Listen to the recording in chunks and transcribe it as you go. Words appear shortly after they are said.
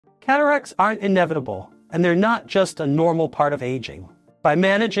Cataracts aren't inevitable, and they're not just a normal part of aging. By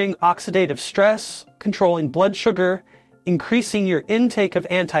managing oxidative stress, controlling blood sugar, increasing your intake of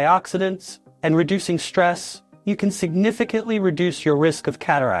antioxidants, and reducing stress, you can significantly reduce your risk of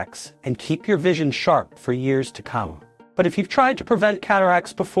cataracts and keep your vision sharp for years to come. But if you've tried to prevent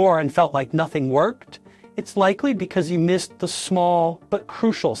cataracts before and felt like nothing worked, it's likely because you missed the small but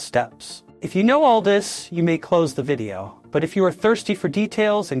crucial steps. If you know all this, you may close the video. But if you are thirsty for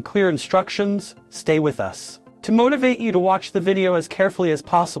details and clear instructions, stay with us. To motivate you to watch the video as carefully as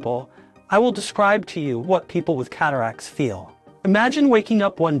possible, I will describe to you what people with cataracts feel. Imagine waking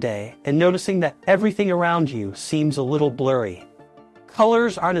up one day and noticing that everything around you seems a little blurry.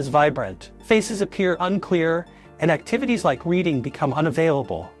 Colors aren't as vibrant, faces appear unclear, and activities like reading become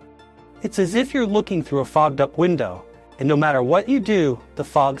unavailable. It's as if you're looking through a fogged-up window, and no matter what you do, the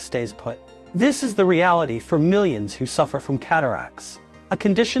fog stays put. This is the reality for millions who suffer from cataracts, a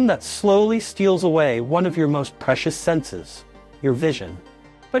condition that slowly steals away one of your most precious senses, your vision.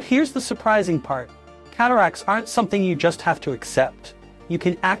 But here's the surprising part. Cataracts aren't something you just have to accept. You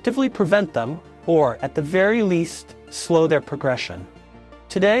can actively prevent them, or at the very least, slow their progression.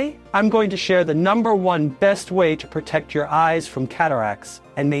 Today, I'm going to share the #1 best way to protect your eyes from cataracts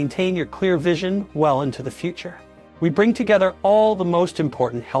and maintain your clear vision well into the future. We bring together all the most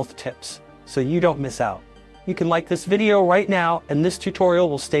important health tips, so you don't miss out. You can like this video right now, and this tutorial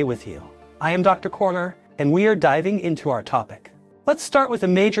will stay with you. I am Dr. Corner, and we are diving into our topic. Let's start with a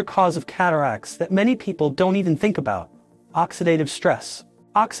major cause of cataracts that many people don't even think about: oxidative stress.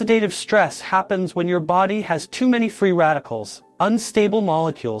 Oxidative stress happens when your body has too many free radicals, unstable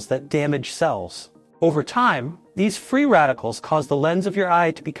molecules that damage cells. Over time, these free radicals cause the lens of your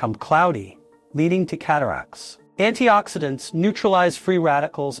eye to become cloudy, leading to cataracts. Antioxidants neutralize free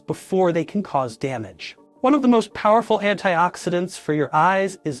radicals before they can cause damage. One of the most powerful antioxidants for your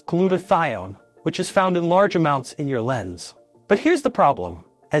eyes is glutathione, which is found in large amounts in your lens. But here's the problem.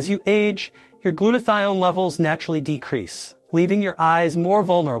 As you age, your glutathione levels naturally decrease, leaving your eyes more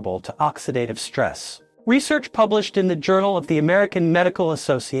vulnerable to oxidative stress. Research published in the Journal of the American Medical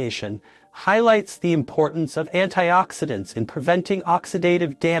Association highlights the importance of antioxidants in preventing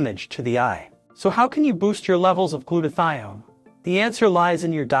oxidative damage to the eye. So how can you boost your levels of glutathione? The answer lies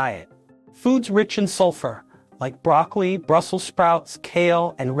in your diet. Foods rich in sulfur, like broccoli, Brussels sprouts,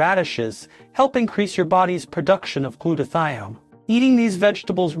 kale, and radishes, help increase your body's production of glutathione. Eating these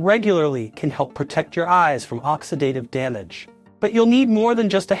vegetables regularly can help protect your eyes from oxidative damage. But you'll need more than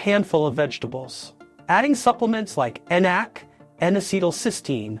just a handful of vegetables. Adding supplements like NAC,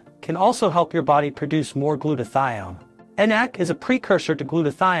 N-acetylcysteine, can also help your body produce more glutathione. NAC is a precursor to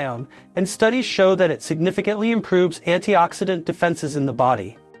glutathione, and studies show that it significantly improves antioxidant defenses in the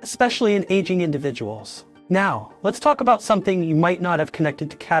body, especially in aging individuals. Now, let's talk about something you might not have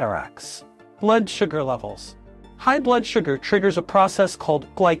connected to cataracts: blood sugar levels. High blood sugar triggers a process called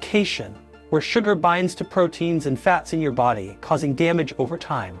glycation, where sugar binds to proteins and fats in your body, causing damage over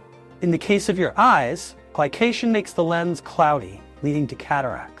time. In the case of your eyes, glycation makes the lens cloudy, leading to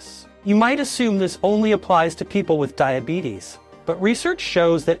cataracts. You might assume this only applies to people with diabetes, but research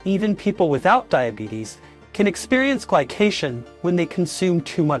shows that even people without diabetes can experience glycation when they consume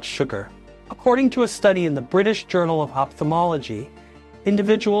too much sugar. According to a study in the British Journal of Ophthalmology,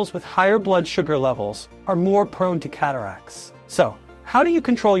 individuals with higher blood sugar levels are more prone to cataracts. So, how do you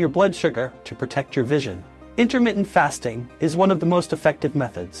control your blood sugar to protect your vision? Intermittent fasting is one of the most effective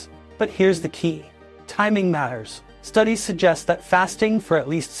methods. But here's the key. Timing matters. Studies suggest that fasting for at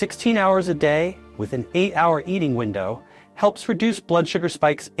least 16 hours a day with an 8-hour eating window helps reduce blood sugar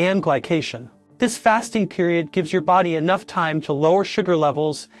spikes and glycation. This fasting period gives your body enough time to lower sugar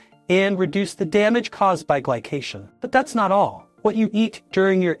levels and reduce the damage caused by glycation. But that's not all. What you eat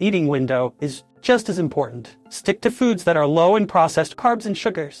during your eating window is just as important. Stick to foods that are low in processed carbs and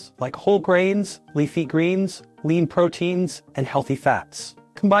sugars, like whole grains, leafy greens, lean proteins, and healthy fats.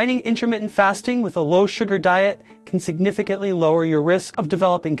 Combining intermittent fasting with a low-sugar diet can significantly lower your risk of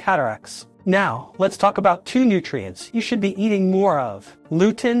developing cataracts. Now, let's talk about 2 nutrients you should be eating more of: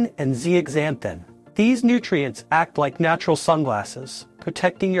 lutein and zeaxanthin. These nutrients act like natural sunglasses,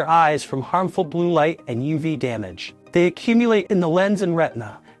 protecting your eyes from harmful blue light and UV damage. They accumulate in the lens and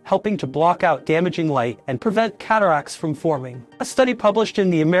retina, helping to block out damaging light and prevent cataracts from forming. A study published in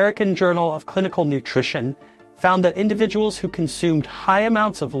the American Journal of Clinical Nutrition found that individuals who consumed high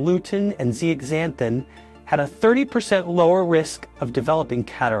amounts of lutein and zeaxanthin had a 30% lower risk of developing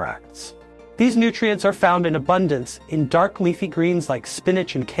cataracts. These nutrients are found in abundance in dark leafy greens like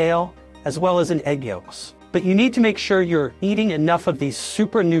spinach and kale, as well as in egg yolks. But you need to make sure you're eating enough of these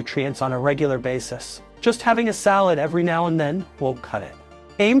super nutrients on a regular basis. Just having a salad every now and then won't cut it.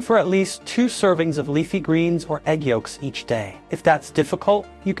 Aim for at least 2 servings of leafy greens or egg yolks each day. If that's difficult,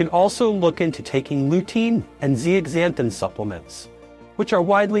 you can also look into taking lutein and zeaxanthin supplements, which are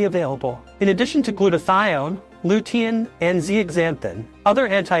widely available. In addition to glutathione, lutein, and zeaxanthin, other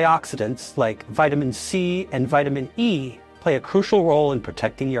antioxidants like vitamin C and vitamin E play a crucial role in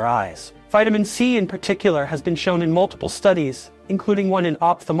protecting your eyes. Vitamin C in particular has been shown in multiple studies, including one in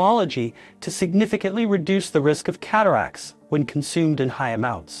ophthalmology, to significantly reduce the risk of cataracts when consumed in high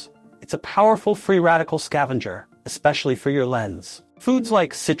amounts. It's a powerful free radical scavenger, especially for your lens. Foods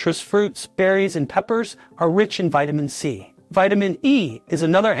like citrus fruits, berries, and peppers are rich in vitamin C. Vitamin E is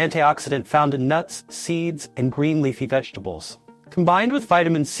another antioxidant found in nuts, seeds, and green leafy vegetables. Combined with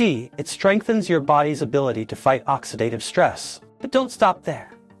vitamin C, it strengthens your body's ability to fight oxidative stress. But don't stop there.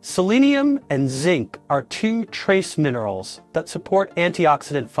 Selenium and zinc are 2 trace minerals that support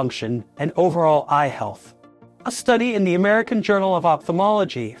antioxidant function and overall eye health. A study in the American Journal of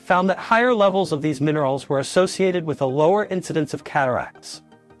Ophthalmology found that higher levels of these minerals were associated with a lower incidence of cataracts.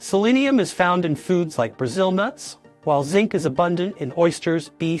 Selenium is found in foods like Brazil nuts, while zinc is abundant in oysters,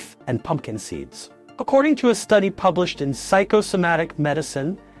 beef, and pumpkin seeds. According to a study published in Psychosomatic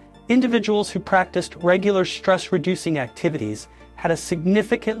Medicine, individuals who practiced regular stress-reducing activities had a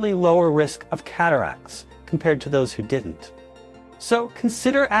significantly lower risk of cataracts compared to those who didn't. So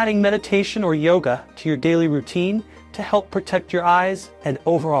consider adding meditation or yoga to your daily routine to help protect your eyes and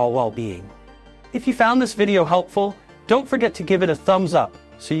overall well-being. If you found this video helpful, don't forget to give it a thumbs up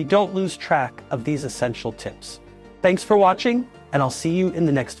so you don't lose track of these essential tips. Thanks for watching, and I'll see you in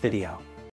the next video.